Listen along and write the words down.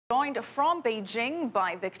Joined from Beijing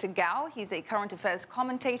by Victor Gao. He's a current affairs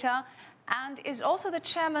commentator and is also the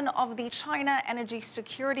chairman of the China Energy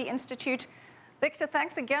Security Institute. Victor,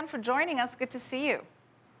 thanks again for joining us. Good to see you.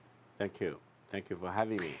 Thank you. Thank you for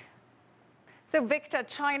having me. So, Victor,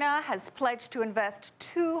 China has pledged to invest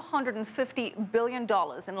 $250 billion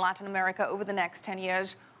in Latin America over the next 10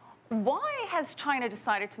 years. Why has China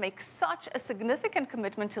decided to make such a significant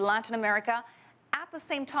commitment to Latin America at the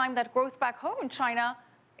same time that growth back home in China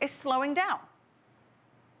is slowing down?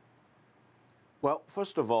 Well,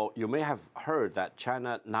 first of all, you may have heard that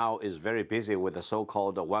China now is very busy with the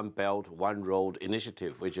so-called One Belt, One Road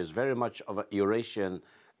initiative, which is very much of a Eurasian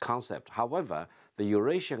concept. However, the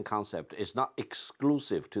Eurasian concept is not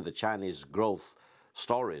exclusive to the Chinese growth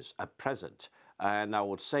stories at present. And I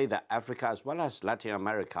would say that Africa as well as Latin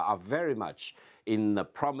America are very much in a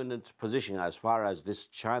prominent position as far as this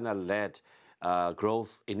China-led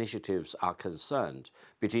growth initiatives are concerned.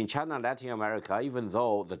 Between China and Latin America, even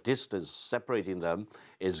though the distance separating them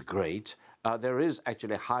is great, there is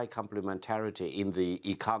actually high complementarity in the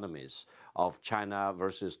economies of China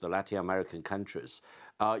versus the Latin American countries.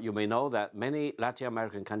 You may know that many Latin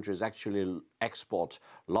American countries actually export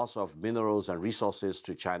lots of minerals and resources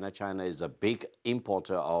to China. China is a big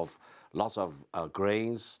importer of lots of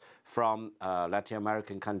grains from Latin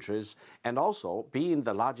American countries. And also, being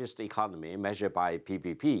the largest economy measured by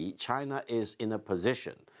PPP, China is in a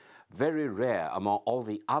position, very rare among all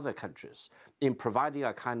the other countries, in providing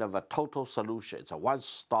a kind of a total solution. It's a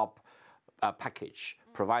one-stop package,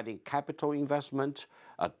 providing capital investment,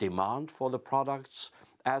 demand for the products,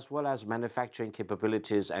 as well as manufacturing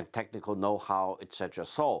capabilities and technical know-how, etc.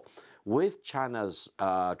 So, with China's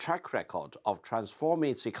track record of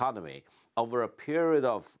transforming its economy over a period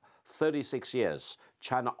of 36 years,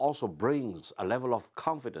 China also brings a level of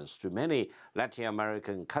confidence to many Latin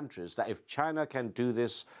American countries that if China can do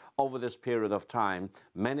this over this period of time,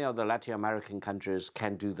 many of the Latin American countries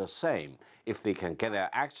can do the same if they can get their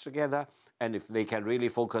acts together and if they can really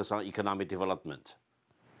focus on economic development.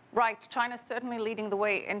 Right, China's certainly leading the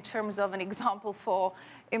way in terms of an example for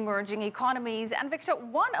emerging economies. And Victor,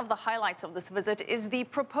 one of the highlights of this visit is the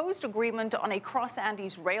proposed agreement on a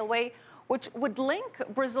cross-Andes railway, which would link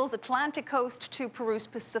Brazil's Atlantic coast to Peru's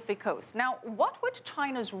Pacific coast. Now, what would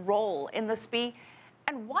China's role in this be,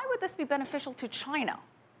 and why would this be beneficial to China?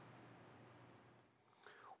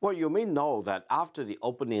 Well, you may know that after the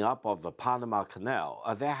opening up of the Panama Canal,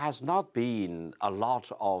 there has not been a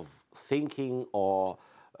lot of thinking or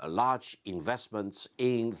large investments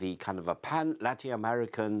in the kind of a pan-Latin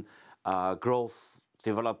American growth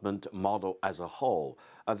development model as a whole.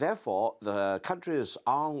 Therefore, the countries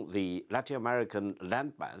on the Latin American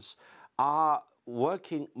landmass are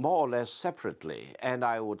working more or less separately. And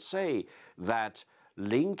I would say that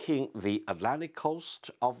linking the Atlantic coast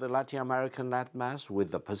of the Latin American landmass with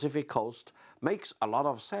the Pacific coast makes a lot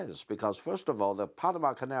of sense because, first of all, the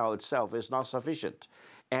Panama Canal itself is not sufficient.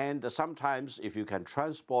 And sometimes if you can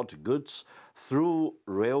transport goods through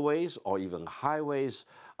railways or even highways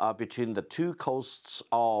between the two coasts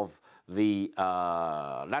of the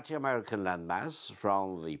Latin American landmass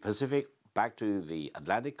from the Pacific back to the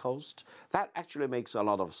Atlantic coast, that actually makes a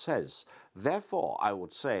lot of sense. Therefore, I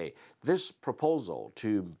would say this proposal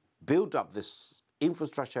to build up this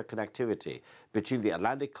infrastructure connectivity between the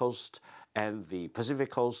Atlantic coast and the Pacific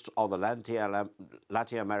coast of the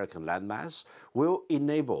Latin American landmass will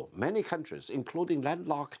enable many countries, including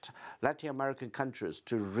landlocked Latin American countries,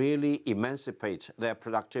 to really emancipate their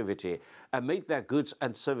productivity and make their goods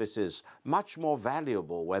and services much more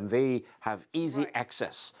valuable when they have easy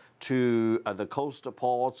access to the coastal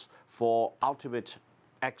ports for ultimate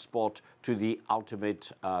export to the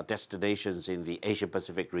ultimate destinations in the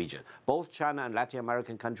Asia-Pacific region. Both China and Latin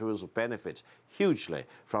American countries will benefit hugely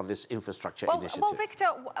from this infrastructure initiative. Well, Victor,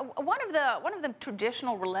 one of the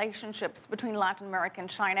traditional relationships between Latin America and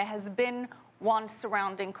China has been one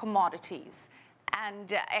surrounding commodities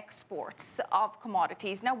and exports of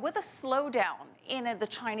commodities. Now, with a slowdown in the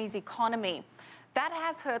Chinese economy, that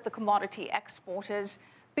has hurt the commodity exporters.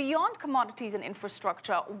 Beyond commodities and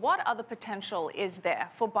infrastructure, what other potential is there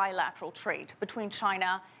for bilateral trade between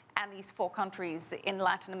China and these four countries in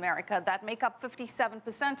Latin America that make up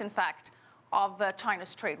 57%, in fact, of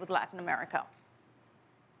China's trade with Latin America?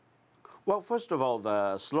 Well, first of all,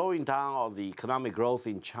 the slowing down of the economic growth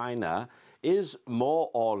in China is more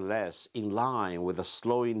or less in line with the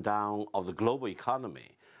slowing down of the global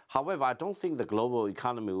economy. However, I don't think the global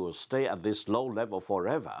economy will stay at this low level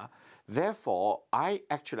forever. Therefore, I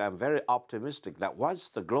actually am very optimistic that once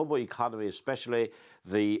the global economy, especially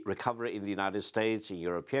the recovery in the United States, in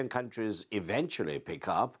European countries, eventually pick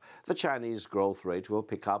up, the Chinese growth rate will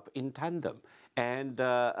pick up in tandem. And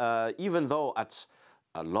even though at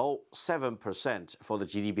a low 7% for the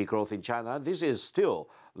GDP growth in China, this is still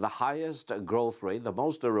the highest growth rate, the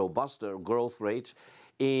most robust growth rate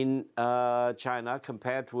in China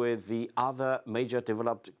compared with the other major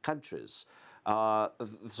developed countries.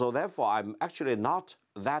 So therefore, I'm actually not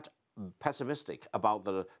that pessimistic about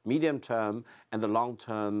the medium term and the long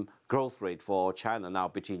term growth rate for China. Now,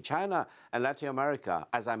 between China and Latin America,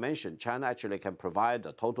 as I mentioned, China actually can provide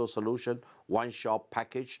a total solution, one-shop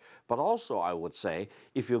package. But also, I would say,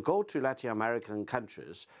 if you go to Latin American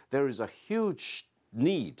countries, there is a huge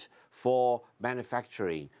need for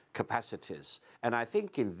manufacturing capacities. And I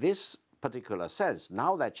think in this particular sense,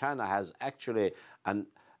 now that China has actually an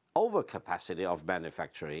overcapacity of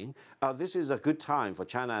manufacturing, this is a good time for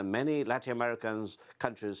China and many Latin American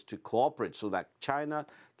countries to cooperate so that China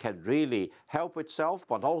can really help itself,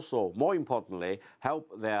 but also, more importantly,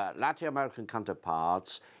 help their Latin American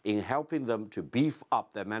counterparts in helping them to beef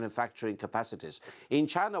up their manufacturing capacities. In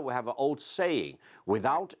China, we have an old saying,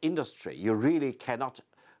 without industry, you really cannot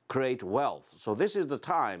create wealth. So this is the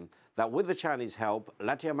time that with the Chinese help,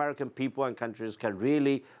 Latin American people and countries can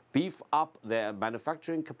really beef up their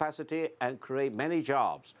manufacturing capacity and create many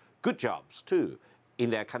jobs, good jobs too, in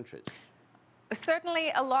their countries.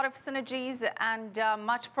 Certainly a lot of synergies and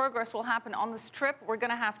much progress will happen on this trip. We're going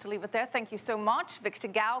to have to leave it there. Thank you so much. Victor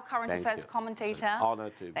Gao, current affairs commentator. It's an honor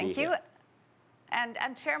to be here. Thank you.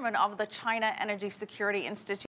 And chairman of the China Energy Security Institute.